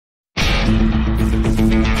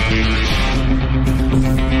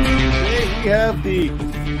have the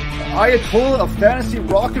Ayatollah of fantasy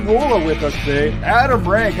rock and roller with us today, Adam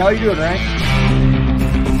Rank. How you doing, Rank?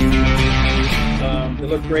 They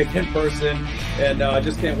look great in person, and I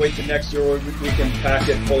just can't wait till next year where we can pack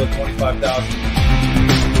it full of 25,000.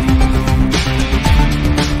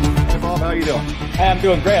 Hey, Bob, how you doing? Hey, I'm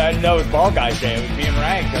doing great. I didn't know it was Ball Guys Day. It was being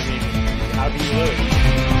ranked. I mean, how can you lose?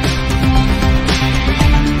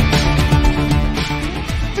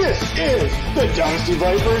 This is the Dynasty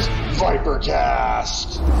Vipers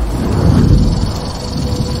ViperCast.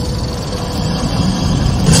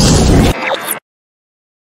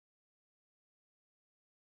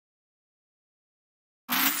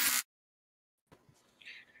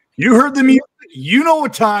 You heard the music. You know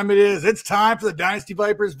what time it is. It's time for the Dynasty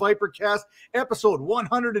Vipers ViperCast, episode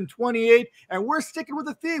 128, and we're sticking with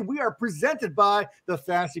the theme. We are presented by the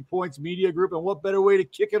Fantasy Points Media Group, and what better way to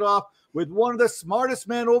kick it off with one of the smartest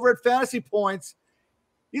men over at Fantasy Points.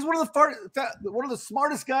 He's one of the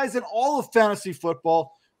smartest guys in all of fantasy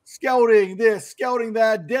football. Scouting this, scouting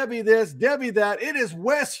that, devy this, devy that. It is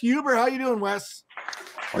Wes Huber. How you doing, Wes?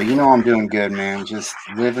 Well, you know I'm doing good, man. Just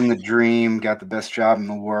living the dream. Got the best job in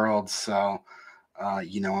the world, so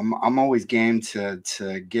I'm always game to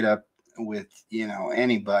get up with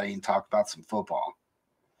anybody and talk about some football.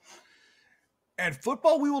 And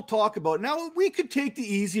football we will talk about. Now, we could take the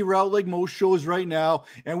easy route like most shows right now,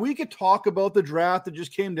 and we could talk about the draft that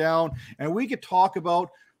just came down, and we could talk about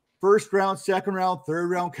first round, second round, third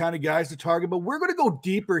round kind of guys to target. But we're going to go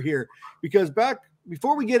deeper here because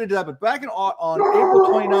before we get into that, but back on April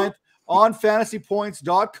 29th on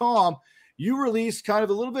fantasypoints.com, you released kind of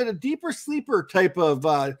a little bit of deeper sleeper type of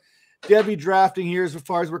devy drafting here as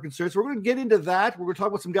far as we're concerned. So we're going to get into that. We're going to talk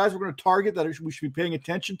about some guys we're going to target that we should be paying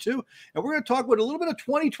attention to. And we're going to talk about a little bit of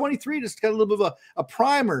 2023, just kind of a little bit of a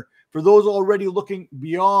primer for those already looking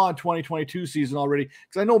beyond 2022 season already.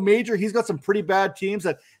 Because I know Major, he's got some pretty bad teams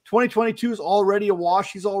that 2022 is already a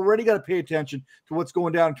wash. He's already got to pay attention to what's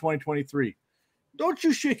going down in 2023. Don't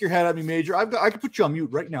you shake your head at me, Major. I can put you on mute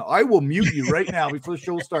right now. I will mute you right now before the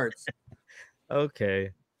show starts. Okay.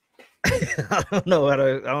 I don't know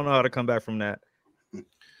how to come back from that.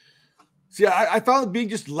 See, I found being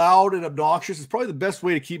just loud and obnoxious is probably the best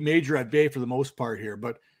way to keep Major at bay for the most part here.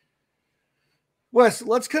 But Wes,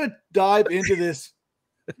 let's kind of dive into this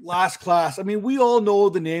last class. I mean, we all know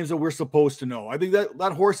the names that we're supposed to know. I think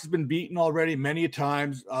that horse has been beaten already many a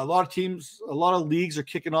times. A lot of teams, a lot of leagues are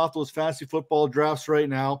kicking off those fantasy football drafts right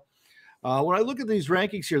now. When I look at these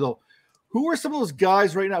rankings here, though, who are some of those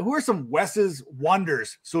guys right now? Who are some Wes's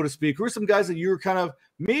wonders, so to speak? Who are some guys that you're kind of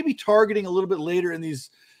maybe targeting a little bit later in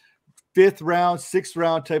these fifth round, sixth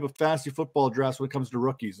round type of fantasy football drafts when it comes to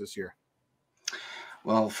rookies this year?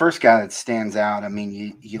 Well, first guy that stands out. I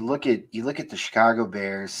mean, you look at the Chicago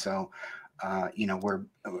Bears. So, we're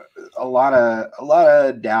a lot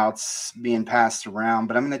of doubts being passed around.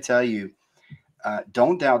 But I'm going to tell you,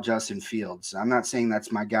 don't doubt Justin Fields. I'm not saying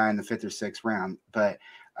that's my guy in the fifth or sixth round, but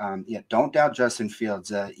don't doubt Justin Fields.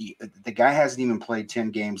 The guy hasn't even played 10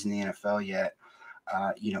 games in the NFL yet.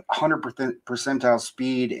 100% percentile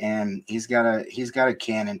speed, and he's got a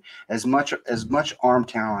cannon, as much arm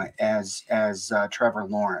talent as Trevor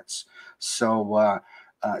Lawrence. So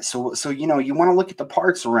you want to look at the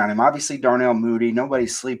parts around him. Obviously, Darnell Mooney,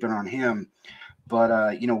 nobody's sleeping on him. But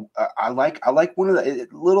I like one of the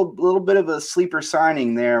little bit of a sleeper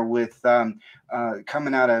signing there with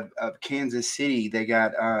coming out of Kansas City. They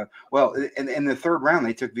got in the third round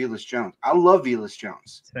they took Velus Jones. I love Velus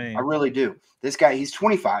Jones. Same. I really do. This guy, he's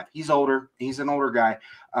 25. He's older. He's an older guy.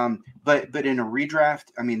 But in a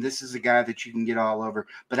redraft, I mean, this is a guy that you can get all over.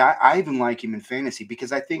 But I even like him in fantasy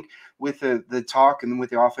because I think with the talk and with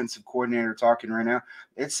the offensive coordinator talking right now,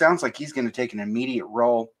 it sounds like he's going to take an immediate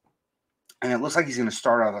role. And it looks like he's going to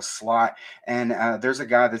start out of the slot. And there's a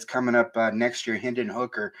guy that's coming up next year, Hendon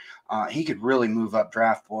Hooker. He could really move up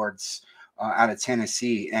draft boards out of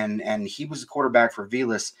Tennessee. And he was the quarterback for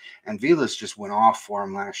Velus. And Velus just went off for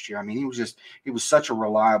him last year. I mean, he was such a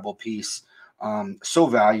reliable piece. So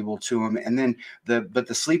valuable to him. And then the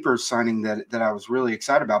sleeper signing that I was really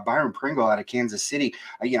excited about, Byron Pringle out of Kansas City.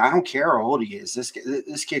 I don't care how old he is. This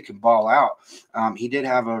kid can ball out. He did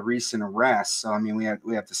have a recent arrest, so I mean we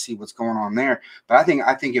have to see what's going on there. But I think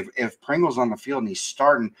if Pringle's on the field and he's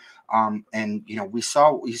starting, and we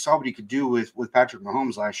saw what he could do with Patrick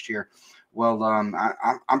Mahomes last year. Well,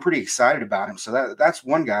 I'm pretty excited about him. So that's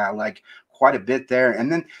one guy I like quite a bit there.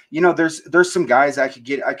 And then, there's some guys I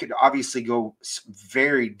could obviously go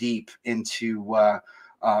very deep into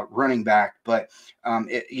running back. But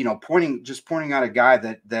pointing out a guy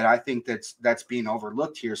that I think that's being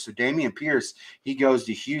overlooked here. So Dameon Pierce, he goes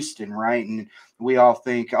to Houston, right? And we all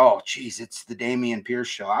think, oh, geez, it's the Dameon Pierce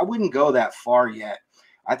show. I wouldn't go that far yet.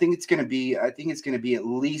 I think it's going to be at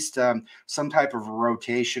least some type of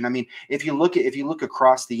rotation. I mean, if you look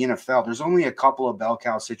across the NFL, there's only a couple of bell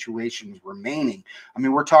cow situations remaining. I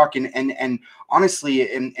mean, we're talking and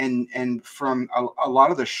honestly, and from a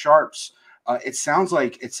lot of the sharps, it sounds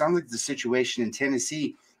like the situation in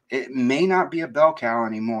Tennessee, it may not be a bell cow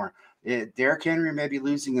anymore. Derrick Henry may be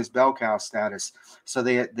losing his bell cow status. So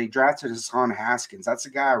they drafted Hassan Haskins. That's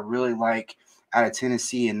a guy I really like out of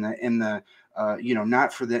Tennessee in the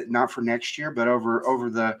not for next year, but over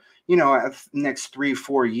the next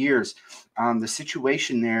 3-4 years. The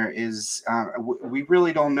situation there is we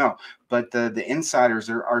really don't know, but the insiders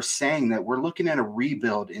are saying that we're looking at a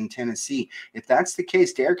rebuild in Tennessee. If that's the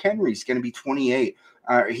case, Derrick Henry is going to be 28.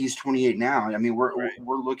 He's 28 now. I mean, we're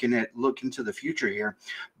looking to the future here,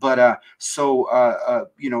 but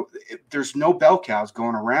there's no bell cows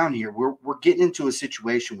going around here. We're getting into a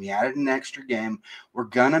situation. We added an extra game. We're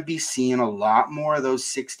gonna be seeing a lot more of those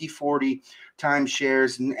 60-40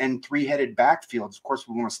 timeshares and three-headed backfields. Of course,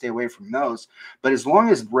 we want to stay away from those. But as long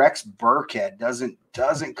as Rex Burkhead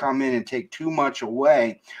doesn't come in and take too much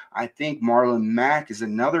away, I think Marlon Mack is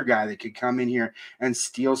another guy that could come in here and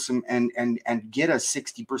steal some and get a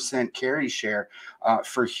 60% carry share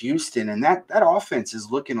for Houston. And that offense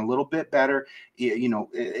is looking a little bit better.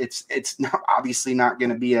 It's obviously not going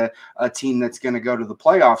to be a team that's going to go to the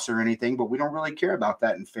playoffs or anything, but we don't really care about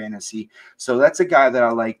that in fantasy. So that's a guy that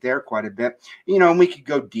I like there quite a bit. And we could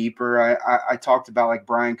go deeper. I talked about like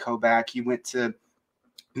Brian Koback. He went to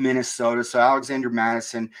Minnesota. So Alexander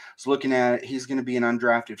Madison is looking at it. He's going to be an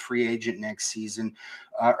undrafted free agent next season.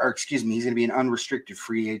 He's going to be an unrestricted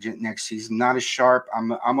free agent next season. Not as sharp.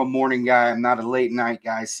 I'm a morning guy. I'm not a late night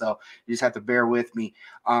guy. So you just have to bear with me.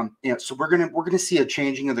 So we're gonna see a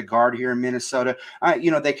changing of the guard here in Minnesota.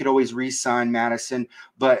 They could always re-sign Madison,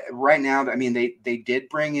 but right now, I mean, they did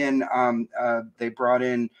bring in. They brought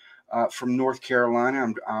in from North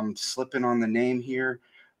Carolina. I'm slipping on the name here.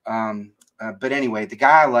 But anyway, the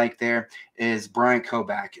guy I like there is Brian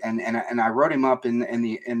Koback, and I wrote him up in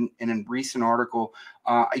a recent article.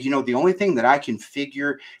 The only thing that I can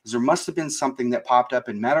figure is there must have been something that popped up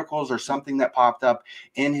in medicals or something that popped up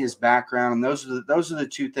in his background, and those are the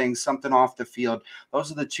two things. Something off the field.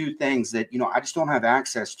 Those are the two things that I just don't have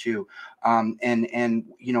access to. And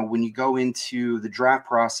when you go into the draft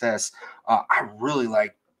process, I really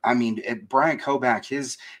like. I mean, Brian Koback,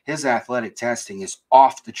 his athletic testing is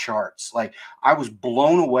off the charts. Like, I was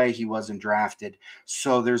blown away he wasn't drafted.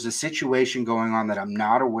 So there's a situation going on that I'm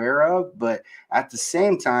not aware of. But at the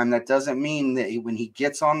same time, that doesn't mean that when he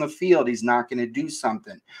gets on the field, he's not going to do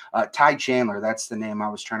something. Ty Chandler, that's the name I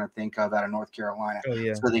was trying to think of out of North Carolina. Oh,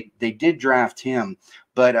 yeah. So they did draft him.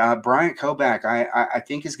 But Bryant Koback, I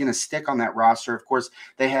think, is going to stick on that roster. Of course,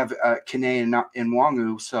 they have Kene and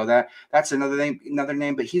Nwangu, so that's another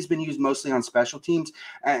name. But he's been used mostly on special teams,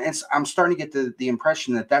 and I'm starting to get the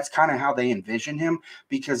impression that that's kind of how they envision him,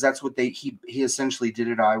 because that's what he essentially did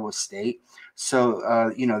at Iowa State.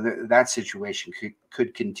 So that situation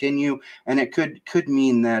could continue, and it could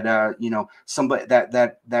mean that somebody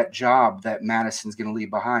that job that Madison's going to leave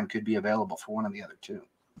behind could be available for one of the other two.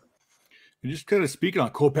 And just kind of speaking on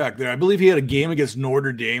Kopack there, I believe he had a game against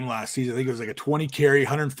Notre Dame last season. I think it was like a 20 carry,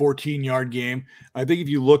 114-yard game. I think if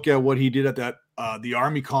you look at what he did at that the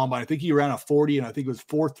Army Combine, I think he ran a 40, and I think it was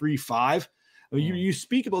 4.35. I mean, you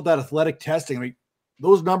speak about that athletic testing. I mean,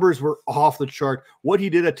 those numbers were off the chart. What he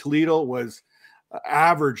did at Toledo was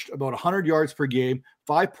averaged about 100 yards per game,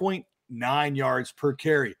 5.9 yards per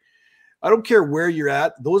carry. I don't care where you're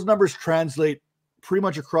at. Those numbers translate pretty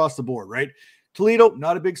much across the board, right? Toledo,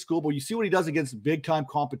 not a big school, but you see what he does against big-time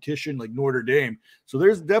competition like Notre Dame. So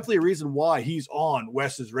there's definitely a reason why he's on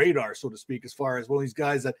Wes's radar, so to speak, as far as one of these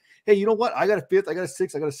guys that, hey, you know what? I got a 5th, I got a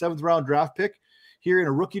 6th, I got a 7th round draft pick here in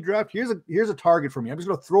a rookie draft. Here's a target for me. I'm just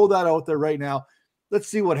going to throw that out there right now. Let's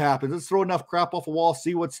see what happens. Let's throw enough crap off a wall,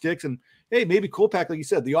 see what sticks. And, hey, maybe Kopack, like you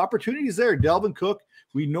said, the opportunity is there. Delvin Cook,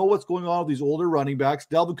 we know what's going on with these older running backs.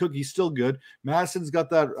 Delvin Cook, he's still good. Madison's got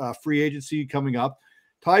that free agency coming up.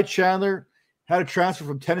 Ty Chandler had a transfer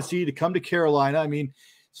from Tennessee to come to Carolina. I mean,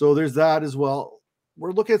 so there's that as well.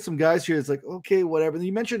 We're looking at some guys here. It's like, okay, whatever. And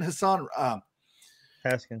you mentioned Hassan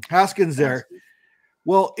Haskins there.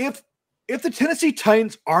 Well, if the Tennessee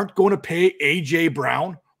Titans aren't going to pay A.J.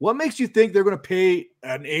 Brown, what makes you think they're going to pay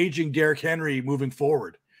an aging Derrick Henry moving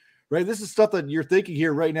forward? Right? This is stuff that you're thinking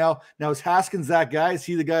here right now. Now, is Haskins that guy? Is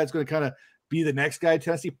he the guy that's going to kind of be the next guy at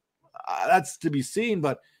Tennessee? that's to be seen.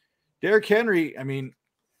 But Derrick Henry, I mean,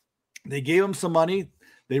 they gave him some money.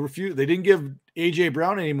 They refused. They didn't give AJ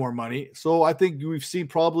Brown any more money. So I think we've seen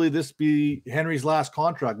probably this be Henry's last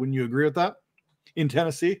contract. Wouldn't you agree with that in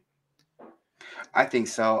Tennessee? I think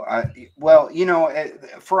so. Well,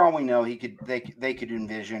 for all we know, they could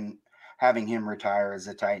envision having him retire as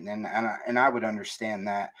a Titan, and I would understand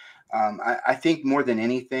that. I think more than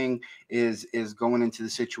anything is going into the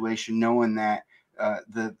situation knowing that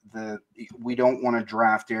we don't want to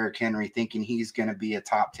draft Derrick Henry thinking he's going to be a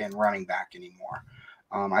top 10 running back anymore.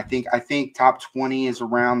 I think top 20 is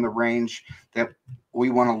around the range that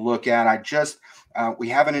we want to look at. We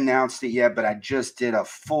haven't announced it yet, but I just did a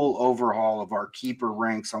full overhaul of our keeper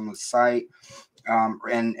ranks on the site.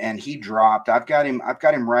 And he dropped. I've got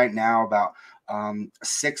him right now about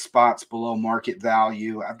 6 spots below market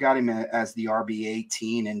value. I've got him as the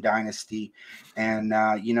RB18 in Dynasty, and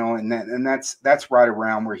that's right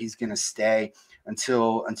around where he's going to stay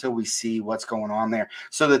until we see what's going on there.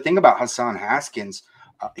 So the thing about Hassan Haskins,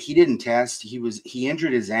 he didn't test. He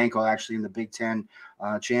injured his ankle actually in the Big Ten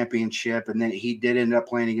championship, and then he did end up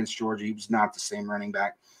playing against Georgia. He was not the same running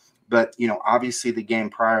back. But, obviously the game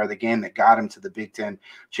prior, the game that got him to the Big Ten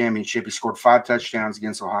championship, he scored 5 touchdowns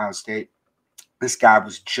against Ohio State. This guy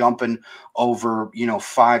was jumping over,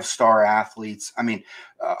 5-star athletes. I mean,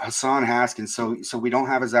 Hassan Haskins. So we don't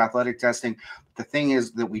have his athletic testing. The thing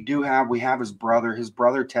is that we have his brother. His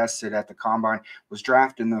brother tested at the combine, was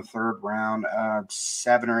drafted in the 3rd round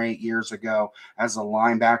 7 or 8 years ago as a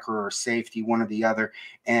linebacker or safety, one or the other.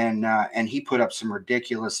 And he put up some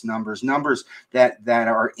ridiculous numbers that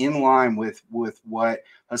are in line with what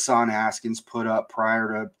Hassan Haskins put up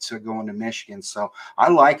prior to going to Michigan. So I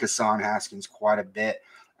like Hassan Haskins quite a bit.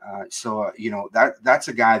 That's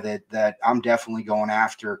a guy that I'm definitely going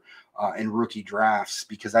after in rookie drafts,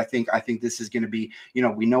 because I think this is going to be,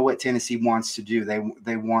 we know what Tennessee wants to do. They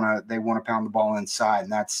want to pound the ball inside,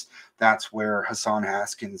 and that's where Hassan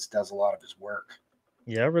Haskins does a lot of his work.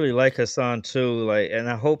 Yeah, I really like Hassan too. And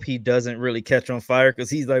I hope he doesn't really catch on fire, because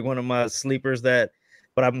he's like one of my sleepers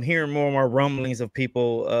but I'm hearing more and more rumblings of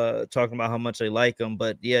people talking about how much they like him.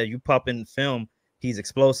 But yeah, you pop in film, he's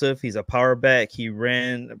explosive. He's a power back. He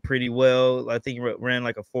ran pretty well. I think he ran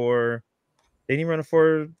like a 4. Didn't he run a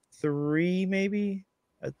 4.3 maybe?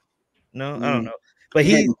 No, I don't know. But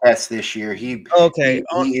he didn't test this year. He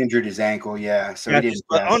injured his ankle. Yeah, so he didn't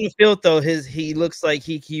test. On the field though, he looks like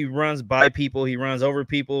he runs by people. He runs over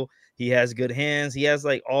people. He has good hands. He has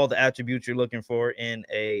like all the attributes you're looking for in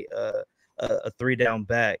a 3-down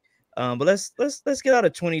back. But let's get out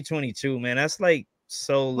of 2022, man. That's like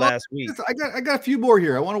last week. I got a few more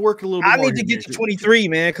here. I want to work a little bit more. I need to get to 23,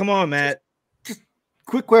 man. Come on, Matt. Just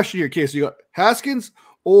quick question here, Casey. You got Haskins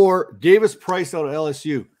or Davis Price out of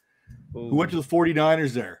LSU, who went to the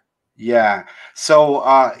 49ers there? Yeah. So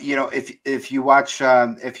if you watch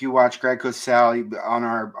Greg Cosell on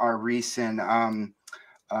our recent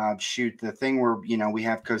the thing where we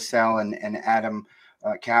have Cosell and Adam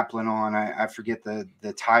Kaplan on, I forget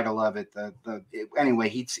the title of it. Anyway,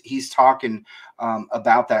 he's talking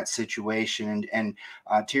about that situation, and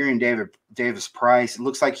Tyrion Davis Price, it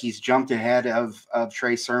looks like he's jumped ahead of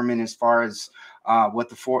Trey Sermon as far as what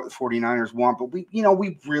the 49ers want, but we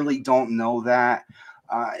really don't know that.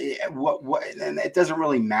 And it doesn't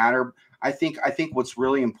really matter. I think what's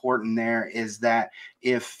really important there is that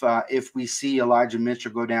if we see Elijah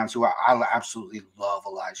Mitchell go down, so I absolutely love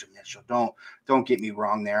Elijah Mitchell. Don't get me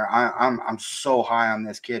wrong there. I'm so high on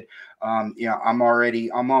this kid.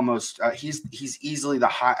 He's easily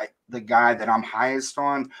the guy that I'm highest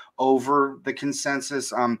on over the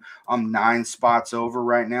consensus. I'm 9 spots over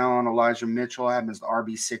right now on Elijah Mitchell. I have him as the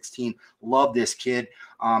RB16. Love this kid.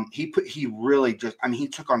 He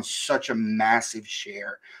took on such a massive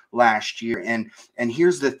share last year. And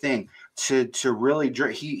here's the thing, to really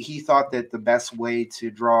he thought that the best way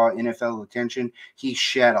to draw NFL attention, he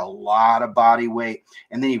shed a lot of body weight,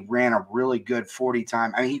 and then he ran a really good 40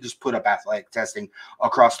 time. I mean, he just put up athletic testing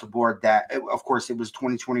across the board. That, of course, it was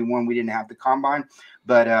 2021. We didn't have the combine,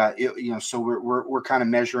 but so we're kind of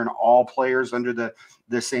measuring all players under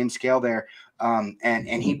the same scale there.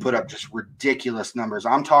 And he put up just ridiculous numbers.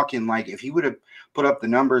 I'm talking like if he would have put up the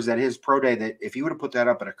numbers at his pro day, that if he would have put that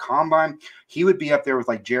up at a combine, he would be up there with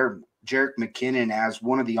like Jerick McKinnon as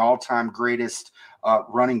one of the all-time greatest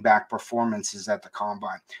running back performances at the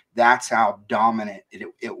combine. That's how dominant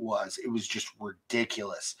it was. It was just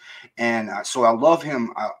ridiculous. And so I love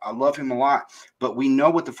him. I love him a lot. But we know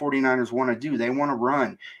what the 49ers want to do. They want to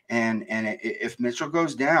run. And if Mitchell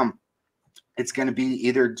goes down, it's going to be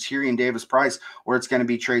either Tyrion Davis Price or it's going to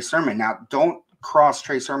be Trey Sermon. Now, don't cross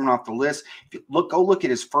Trey Sermon off the list. If you go look at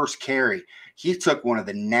his first carry. He took one of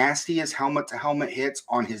the nastiest helmet-to-helmet hits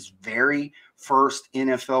on his very first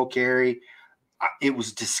NFL carry. It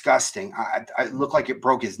was disgusting. It looked like it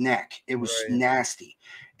broke his neck. It was nasty.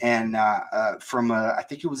 And I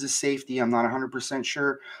think it was a safety. I'm not 100%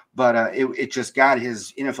 sure, but it just got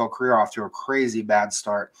his NFL career off to a crazy bad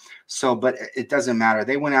start. So, but it doesn't matter.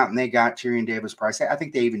 They went out and they got Tyrion Davis-Price. I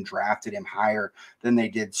think they even drafted him higher than they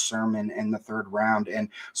did Sermon in the 3rd round. And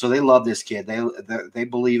so they love this kid. They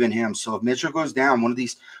believe in him. So if Mitchell goes down,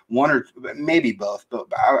 one or maybe both, but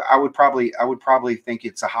I would probably think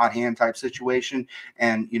it's a hot hand type situation.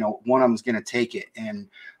 And, one of them's going to take it. And,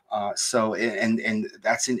 that's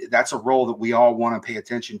a role that we all want to pay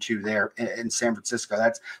attention to there in San Francisco.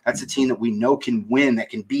 That's a team that we know can win, that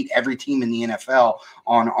can beat every team in the NFL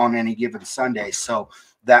on any given Sunday. So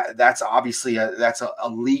that's obviously a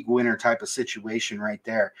league winner type of situation right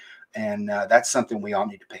there, and that's something we all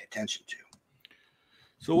need to pay attention to.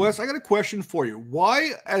 So Wes, I got a question for you.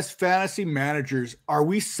 Why, as fantasy managers, are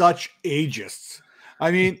we such agists?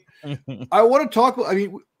 I mean, I want to talk about,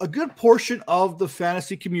 a good portion of the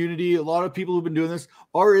fantasy community, a lot of people who've been doing this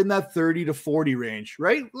are in that 30 to 40 range,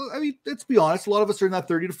 right? Let's be honest. A lot of us are in that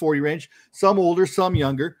 30 to 40 range, some older, some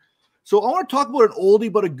younger. So I want to talk about an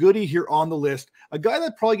oldie but a goodie here on the list, a guy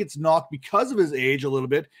that probably gets knocked because of his age a little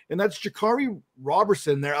bit, and that's Jakari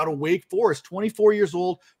Robertson there out of Wake Forest, 24 years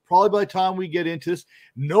old. Probably by the time we get into this,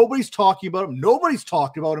 nobody's talking about him. Nobody's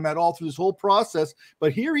talked about him at all through this whole process,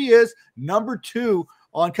 but here he is, number 2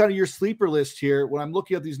 on kind of your sleeper list here, when I'm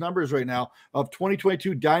looking at these numbers right now of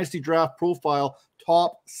 2022 Dynasty Draft Profile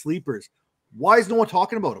top sleepers. Why is no one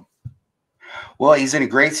talking about him? Well, he's in a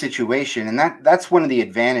great situation, and that's one of the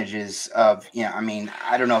advantages of,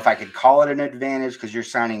 I don't know if I could call it an advantage because you're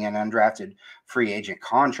signing an undrafted free agent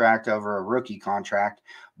contract over a rookie contract,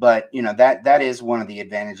 but that is one of the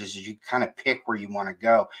advantages, is you kind of pick where you want to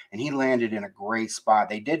go, and he landed in a great spot.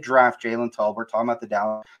 They did draft Jalen Tolbert, talking about the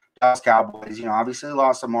Dallas Cowboys, obviously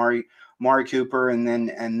lost Amari Cooper, and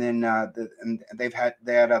they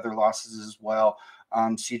had other losses as well.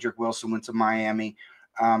 Cedric Wilson went to Miami.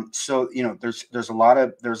 So there's a lot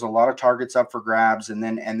of targets up for grabs, and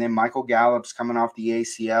then Michael Gallup's coming off the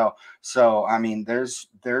ACL. So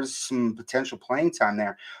there's some potential playing time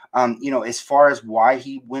there. As far as why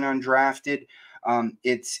he went undrafted,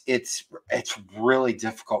 it's really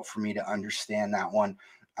difficult for me to understand that one.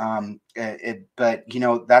 But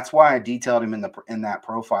that's why I detailed him in that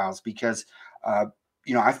profiles, because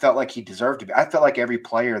I felt like he deserved to be. I felt like every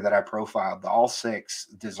player that I profiled, all 6,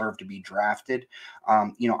 deserved to be drafted.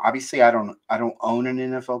 Obviously I don't own an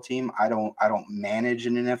NFL team. I don't manage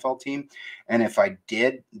an NFL team. And if I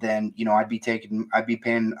did, then, I'd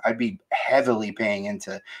be heavily paying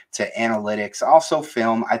into analytics, also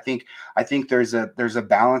film. I think there's a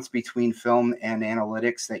balance between film and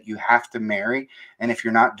analytics that you have to marry. And if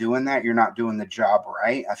you're not doing that, you're not doing the job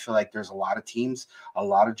right. I feel like there's a lot of teams, a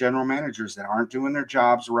lot of general managers that aren't doing their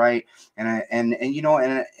jobs right. And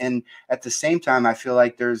at the same time, I feel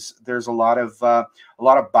like there's a lot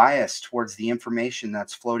of bias towards the information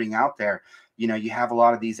that's floating out there. You have a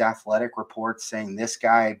lot of these athletic reports saying this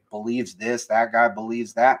guy believes this, that guy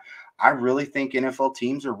believes that. I really think NFL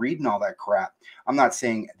teams are reading all that crap. I'm not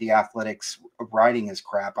saying the Athletics writing is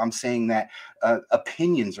crap. I'm saying that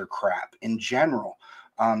opinions are crap in general.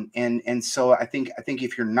 And so I think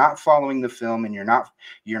if you're not following the film and you're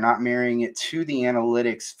not marrying it to the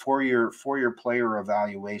analytics for your player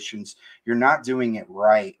evaluations, you're not doing it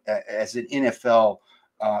right as an NFL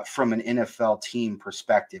from an NFL team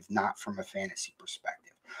perspective, not from a fantasy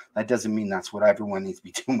perspective. That doesn't mean that's what everyone needs to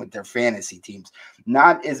be doing with their fantasy teams.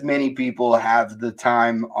 Not as many people have the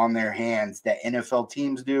time on their hands that NFL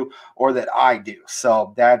teams do or that I do.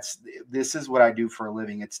 So this is what I do for a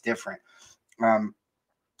living. It's different.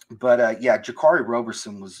 Jakari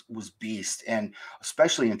Roberson was beast, and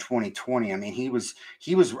especially in 2020. I mean, he was.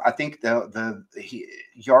 I think the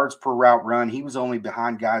yards per route run, he was only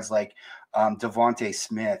behind guys like Devonta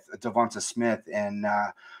Smith, and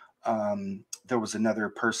there was another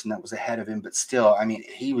person that was ahead of him, but still, I mean,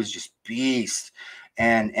 he was just beast,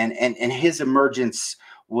 and his emergence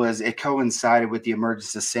it coincided with the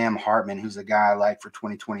emergence of Sam Hartman, who's a guy I like for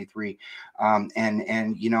 2023.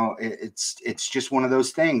 It's just one of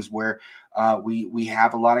those things where we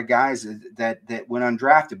have a lot of guys that went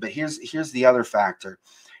undrafted. But here's the other factor,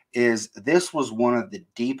 is this was one of the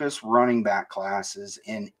deepest running back classes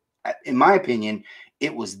in my opinion.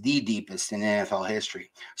 It was the deepest in NFL history.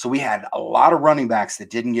 So we had a lot of running backs that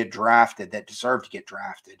didn't get drafted that deserved to get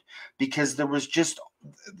drafted because there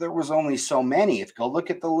was only so many. If you go look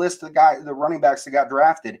at the list of the running backs that got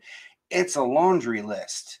drafted, it's a laundry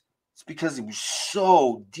list. It's because it was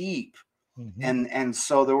so deep. And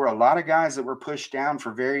so there were a lot of guys that were pushed down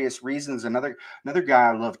for various reasons. Another guy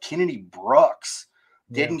I love, Kennedy Brooks,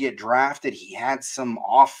 didn't get drafted. He had some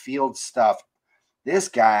off-field stuff. This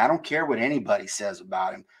guy, I don't care what anybody says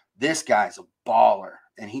about him. This guy's a baller.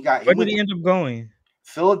 And Where did he end up going?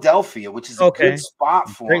 Philadelphia, which is a good spot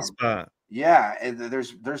for Great him. spot. Yeah,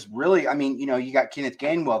 there's really, I mean, you got Kenneth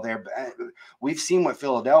Gainwell there, but we've seen what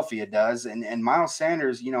Philadelphia does, and Miles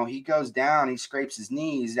Sanders, he goes down, he scrapes his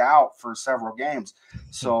knee, he's out for several games.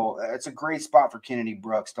 So it's a great spot for Kennedy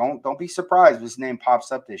Brooks. Don't be surprised if his name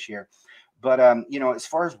pops up this year. But as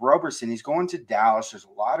far as Roberson, he's going to Dallas. There's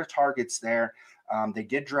a lot of targets there. They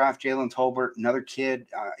did draft Jalen Tolbert, another kid.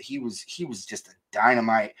 He was just a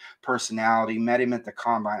dynamite personality. Met him at the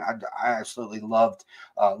combine. I absolutely loved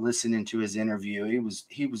listening to his interview.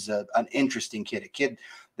 He was an interesting kid, a kid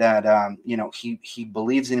that he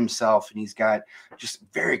believes in himself, and he's got just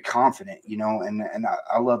very confident, and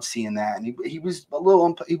I love seeing that. And he was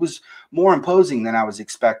he was more imposing than I was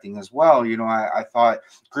expecting as well. I thought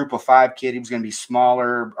group of 5 kid, he was going to be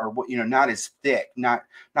smaller, or not as thick, not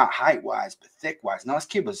height wise, but thick wise. No, this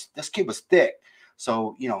kid was thick.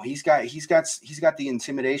 So, he's got the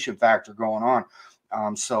intimidation factor going on.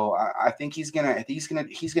 So I think he's gonna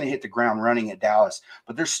hit the ground running at Dallas,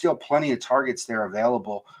 but there's still plenty of targets there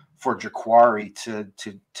available for Jaquari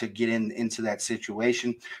to get into that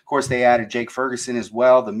situation. Of course, they added Jake Ferguson as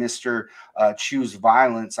well, the Mr. Choose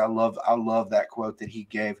Violence. I love that quote that he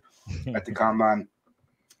gave at the combine.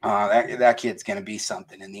 That kid's going to be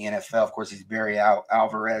something in the NFL. Of course, he's Barry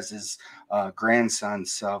Alvarez's grandson,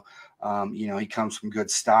 so he comes from good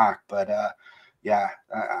stock. But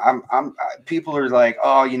people are like,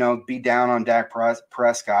 be down on Dak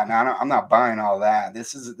Prescott. Now I'm not buying all that.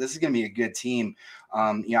 This is going to be a good team.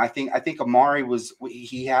 I think Amari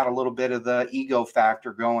he had a little bit of the ego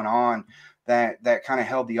factor going on that kind of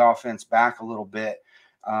held the offense back a little bit.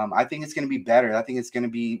 I think it's going to be better. I think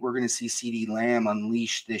we're going to see CeeDee Lamb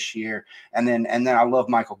unleashed this year. And then I love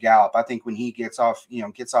Michael Gallup. I think when he gets off the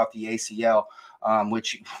ACL,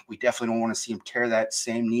 which we definitely don't want to see him tear that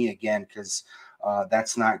same knee again, because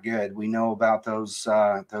that's not good. We know about those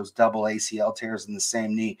double ACL tears in the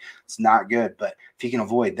same knee. It's not good. But if he can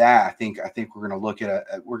avoid that, I think we're going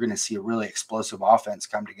to we're going to see a really explosive offense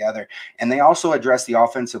come together. And they also address the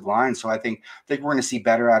offensive line, so I think we're going to see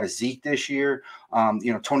better out of Zeke this year.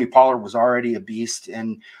 Tony Pollard was already a beast,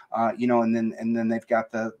 and and then they've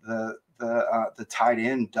got the tight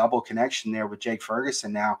end double connection there with Jake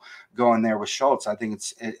Ferguson now going there with Schultz. I think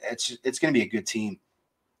it's going to be a good team,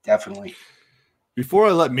 definitely. Before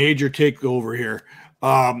I let Major take over here,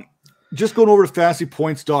 just going over to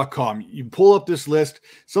fantasypoints.com, you pull up this list.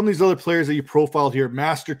 Some of these other players that you profiled here: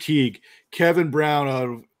 Master Teague, Kevin Brown out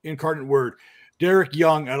of Incarnate Word, Derek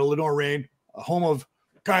Young out of Lenore Rain, home of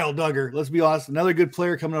Kyle Duggar. Let's be honest, another good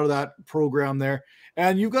player coming out of that program there.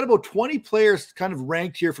 And you've got about 20 players kind of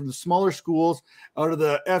ranked here from the smaller schools out of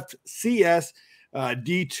the FCS,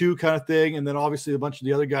 D2 kind of thing, and then obviously a bunch of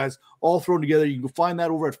the other guys all thrown together. You can find that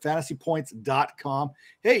over at fantasypoints.com.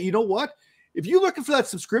 Hey, you know what? If you're looking for that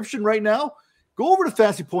subscription right now, go over to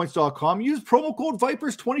fantasypoints.com. Use promo code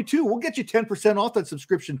Vipers22. We'll get you 10% off that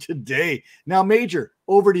subscription today. Now, Major,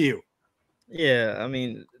 over to you. Yeah, I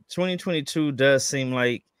mean, 2022 does seem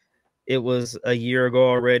like it was a year ago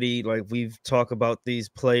already. Like, we've talked about these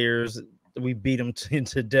players, we beat them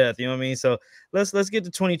to death. You know what I mean? So let's get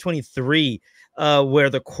to 2023, where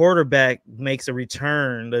the quarterback makes a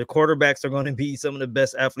return. The quarterbacks are going to be some of the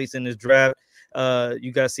best athletes in this draft.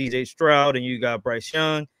 You got CJ Stroud and you got Bryce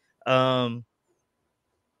Young.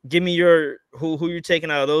 Give me who you're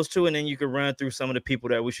taking out of those two, and then you can run through some of the people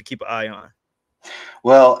that we should keep an eye on.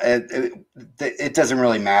 Well, it doesn't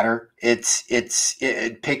really matter. It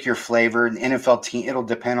pick your flavor. An NFL team, it'll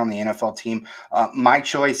depend on the NFL team. My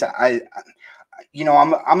choice, I'm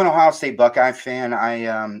an Ohio State Buckeye fan.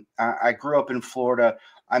 I grew up in Florida.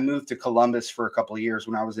 I moved to Columbus for a couple of years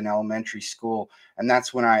when I was in elementary school, and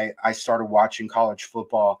that's when I started watching college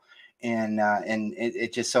football. And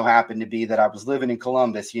it just so happened to be that I was living in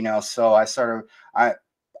Columbus, so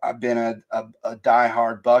I've been a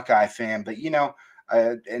diehard Buckeye fan, but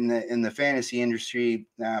in the fantasy industry,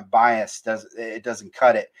 bias doesn't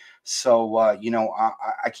cut it. So I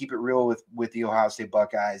keep it real with the Ohio State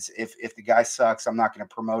Buckeyes. If the guy sucks, I'm not going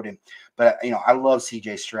to promote him. But I love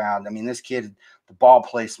CJ Stroud. I mean, this kid, the ball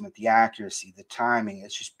placement, the accuracy, the timing,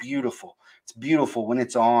 it's just beautiful. It's beautiful when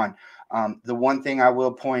it's on. The one thing I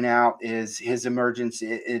will point out is his emergence.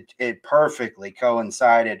 It perfectly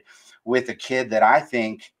coincided with a kid that I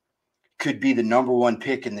think could be the number one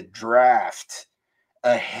pick in the draft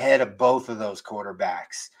ahead of both of those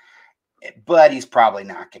quarterbacks. But he's probably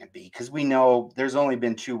not going to be, because we know there's only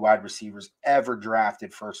been 2 wide receivers ever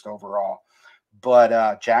drafted first overall.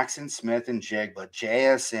 But Jackson Smith and Jigba,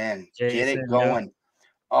 JSN, get it going. Yeah.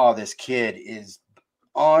 Oh, this kid is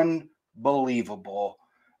unbelievable.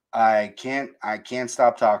 I can't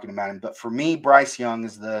stop talking about him. But for me, Bryce Young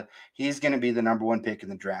he's going to be the number 1 pick in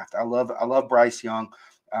the draft. I love Bryce Young.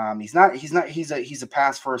 He's a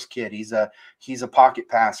pass first kid. He's a pocket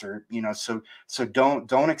passer, so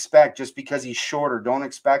don't expect, just because he's shorter, don't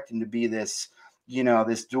expect him to be this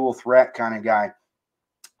dual threat kind of guy.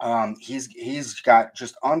 He's got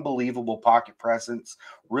just unbelievable pocket presence,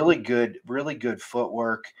 really good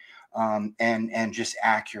footwork, and just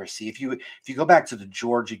accuracy. If you go back to the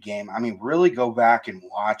Georgia game, I mean, really go back and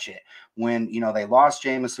watch it. When they lost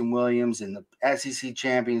Jamison Williams in the SEC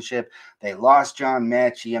championship, they lost John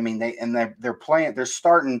Mechie. I mean, they're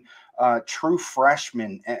starting true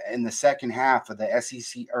freshmen in the second half of the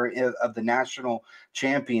SEC or of the national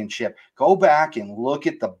championship. Go back and look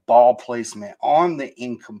at the ball placement on the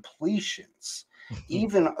incompletions.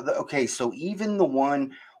 Even the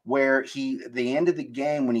one where the end of the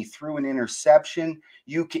game when he threw an interception,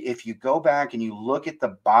 if you go back and you look at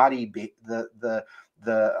the body, the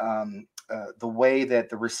way that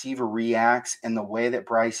the receiver reacts and the way that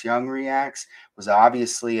Bryce Young reacts was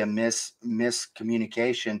obviously a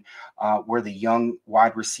miscommunication where the young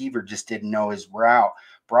wide receiver just didn't know his route.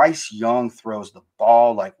 Bryce Young throws the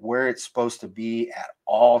ball like where it's supposed to be at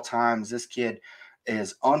all times. This kid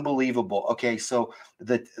is unbelievable. Okay, so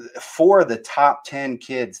the 4 of the top 10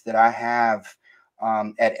 kids that I have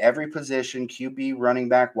at every position, QB, running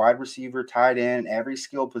back, wide receiver, tight end, every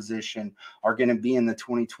skill position, are going to be in the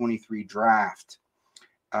 2023 draft.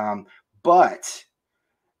 But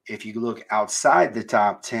if you look outside the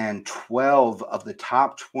top 10, 12 of the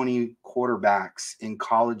top 20 quarterbacks in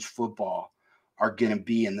college football are going to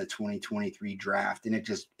be in the 2023 draft. And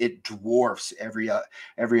it dwarfs every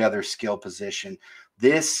other skill position.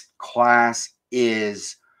 This class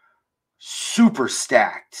is super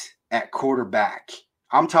stacked at quarterback.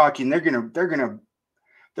 I'm talking they're gonna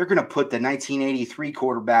put the 1983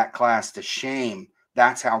 quarterback class to shame.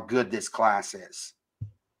 That's how good this class is.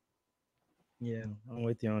 Yeah, I'm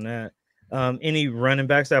with you on that. Any running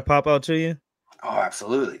backs that pop out to you? Oh,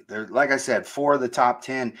 absolutely. They're, like I said, 4 of the top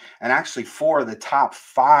 10, and actually 4 of the top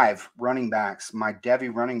 5 running backs, my devy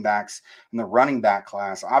running backs in the running back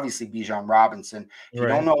class. Obviously, Bijan Robinson. If you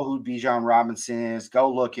don't know who Bijan Robinson is, go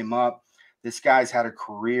look him up. This guy's had a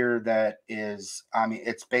career that is, I mean,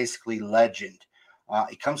 it's basically legend.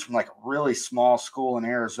 He comes from like a really small school in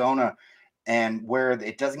Arizona, and where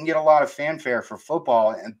it doesn't get a lot of fanfare for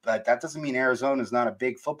football, but that doesn't mean Arizona is not a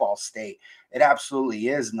big football state. It absolutely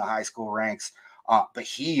is in the high school ranks. But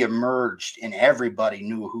he emerged, and everybody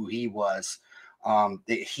knew who he was.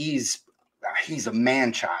 He's a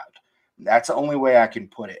man child. That's the only way I can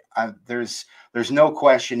put it. There's no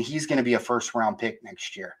question he's going to be a first-round pick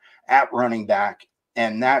next year at running back,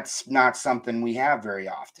 and that's not something we have very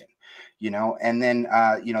often, And then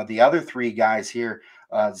the other 3 guys here,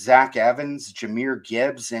 Zach Evans, Jahmyr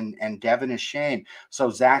Gibbs, and Devin Ashane. So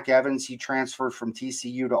Zach Evans, he transferred from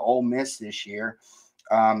TCU to Ole Miss this year.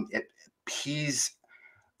 His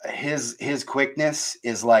quickness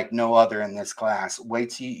is like no other in this class.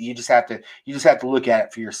 Wait till you just have to look at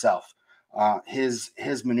it for yourself. His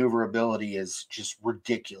maneuverability is just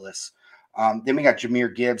ridiculous. Then we got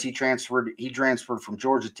Jahmyr Gibbs. He transferred from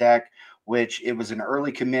Georgia Tech, which it was an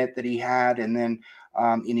early commit that he had, and then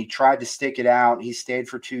and he tried to stick it out. He stayed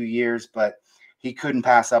for 2 years, but he couldn't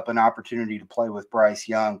pass up an opportunity to play with Bryce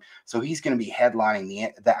Young. So he's going to be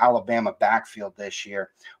headlining the Alabama backfield this year.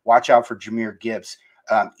 Watch out for Jahmyr Gibbs.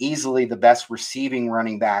 Easily the best receiving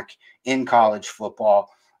running back in college football.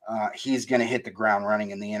 He's going to hit the ground running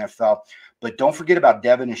in the NFL. But don't forget about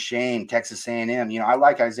Devin Ashane, Texas A&M. I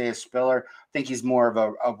like Isaiah Spiller. I think he's more of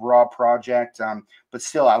a raw project, but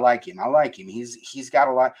still, I like him. He's got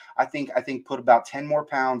a lot. I think put about 10 more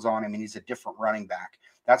pounds on him, and he's a different running back.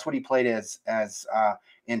 That's what he played as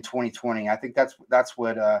in 2020. I think that's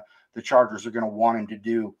what the Chargers are going to want him to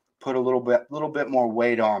do. Put a little bit more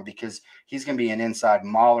weight on, because he's going to be an inside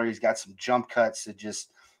mauler. He's got some jump cuts that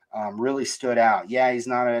just really stood out. Yeah, he's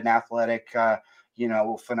not an athletic,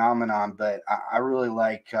 phenomenon, but I really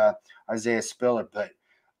like Isaiah Spiller, but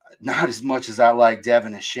not as much as I like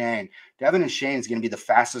Devin Ashane. Devin Ashane is going to be the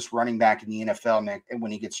fastest running back in the NFL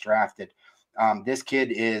when he gets drafted. This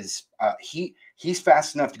kid is he's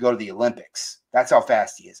fast enough to go to the Olympics. That's how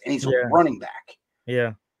fast he is, and he's a running back.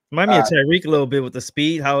 Yeah. Remind me of Tyreek a little bit with the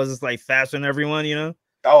speed. How is this like faster than everyone,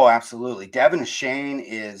 Oh, absolutely. Devin Ashane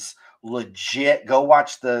is legit. Go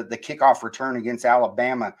watch the kickoff return against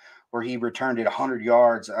Alabama where he returned it 100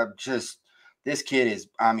 yards. This kid is,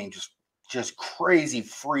 I mean, just crazy,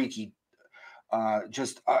 freaky. I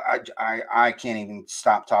can't even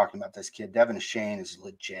stop talking about this kid. Devin Shane is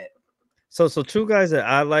legit. So two guys that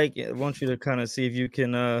I like. I want you to kind of see if you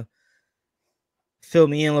can fill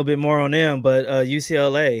me in a little bit more on them. But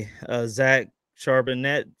UCLA, Zach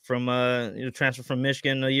Charbonnet from transfer from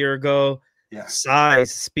Michigan a year ago. Yeah.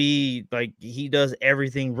 Size, speed, like he does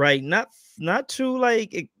everything right. Not too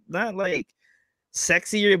not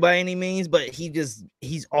sexy by any means, but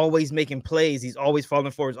he's always making plays. He's always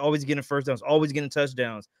falling forward. He's always getting first downs, always getting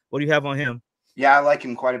touchdowns. What do you have on him? Yeah, I like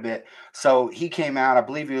him quite a bit. So he came out, I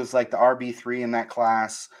believe he was like the RB3 in that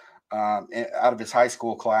class, out of his high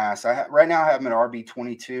school class. Right now I have him at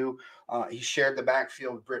RB22. He shared the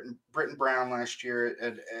backfield with Britton Brown last year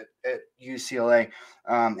at UCLA.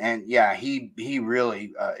 And yeah, he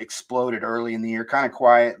really exploded early in the year, kind of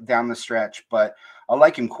quiet down the stretch, but I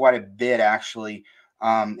like him quite a bit actually.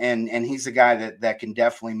 And he's a guy that can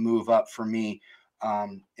definitely move up for me.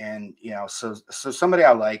 And so somebody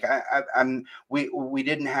I like. We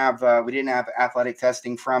didn't have athletic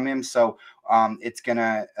testing from him, so it's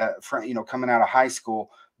gonna coming out of high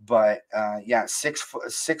school. But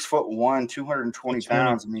 6'1", 220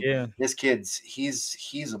 pounds. I mean, yeah. This kid's he's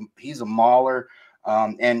a mauler.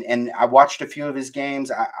 And I watched a few of his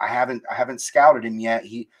games. I haven't scouted him yet.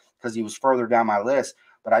 Because he was further down my list.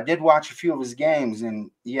 But I did watch a few of his games,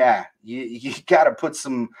 and yeah, you got to put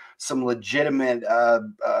some legitimate,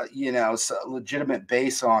 legitimate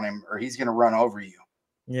base on him, or he's going to run over you.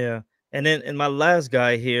 Yeah, and my last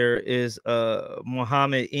guy here is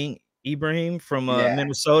Mohammed Ibrahim from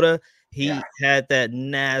Minnesota. He had that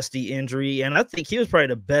nasty injury, and I think he was probably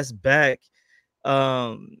the best back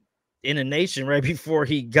in the nation right before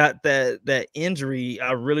he got that injury.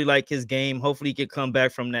 I really like his game. Hopefully, he could come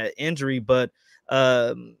back from that injury, but.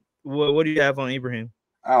 What do you have on Ibrahim?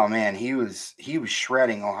 Oh man, he was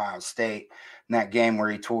shredding Ohio State in that game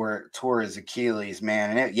where he tore his Achilles,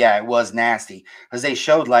 man. And it was nasty because they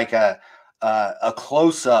showed like a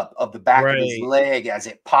close up of the back of his leg as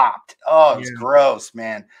it popped. Oh, it was gross,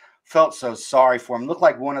 man. Felt so sorry for him. Looked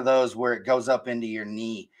like one of those where it goes up into your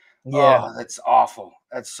knee. Yeah, oh, that's awful.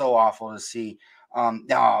 That's so awful to see.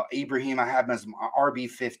 Now Ibrahim, I have him as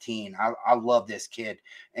RB15. I love this kid,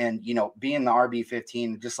 and being the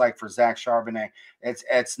RB15, just like for Zach Charbonnet,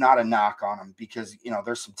 it's not a knock on him because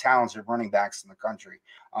there's some talented running backs in the country.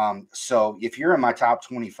 So if you're in my top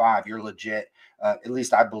 25, you're legit. At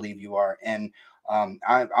least I believe you are, and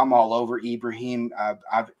I'm all over Ibrahim.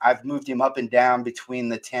 I've moved him up and down between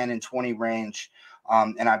the 10 and 20 range,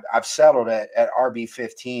 and I've settled at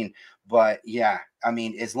RB15. But yeah, I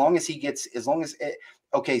mean, so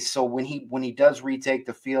when he does retake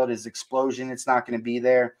the field, his explosion, it's not going to be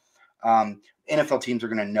there. NFL teams are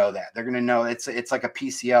going to know that. They're going to know it's like a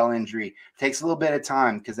PCL injury. It takes a little bit of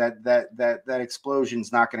time because that explosion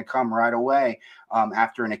is not going to come right away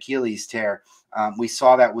after an Achilles tear. We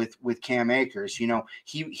saw that with Cam Akers.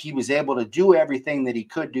 He was able to do everything that he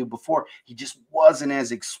could do before. He just wasn't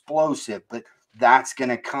as explosive, but that's going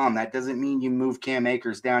to come. That doesn't mean you move Cam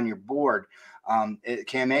Akers down your board.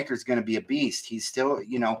 Cam Akers is going to be a beast. He's still,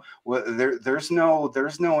 there's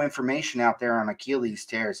no information out there on Achilles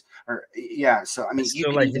tears. So I mean, you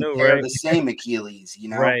can even tear the same Achilles.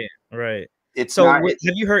 Right. It's so. Not,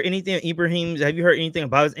 have you heard anything, Ibrahim? Have you heard anything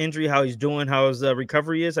about his injury? How he's doing? How his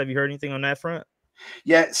recovery is? Have you heard anything on that front?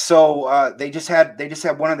 Yeah, so they just had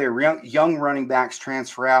one of their young running backs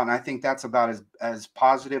transfer out, and I think that's about as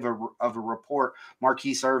positive of a report.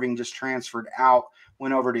 Marquise Irving just transferred out,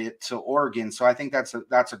 went over to Oregon, so I think that's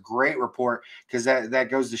a great report because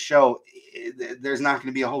that goes to show there's not going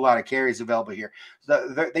to be a whole lot of carries available here.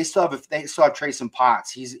 They still have Trayson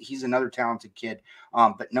Potts. He's another talented kid,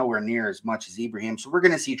 but nowhere near as much as Ibrahim. So we're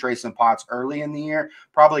going to see Trayson Potts early in the year.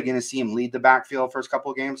 Probably going to see him lead the backfield first couple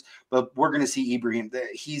of games, but we're going to see Ibrahim.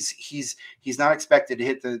 He's not expected to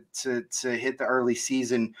hit the early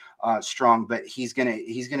season strong, but he's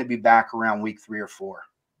gonna be back around week 3 or 4.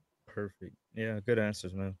 Perfect. Yeah, good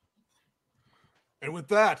answers, man. And with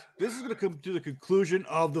that, this is going to come to the conclusion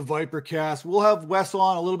of the ViperCast. We'll have Wes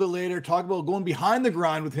on a little bit later, talk about going behind the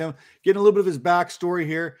grind with him, getting a little bit of his backstory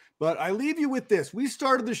here. But I leave you with this. We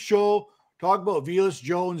started the show talking about Velus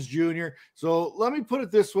Jones Jr. So let me put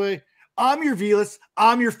it this way. I'm your Velus.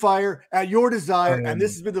 I'm your fire at your desire. And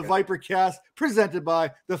this has been the ViperCast presented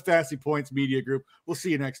by the Fantasy Points Media Group. We'll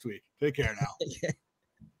see you next week. Take care now.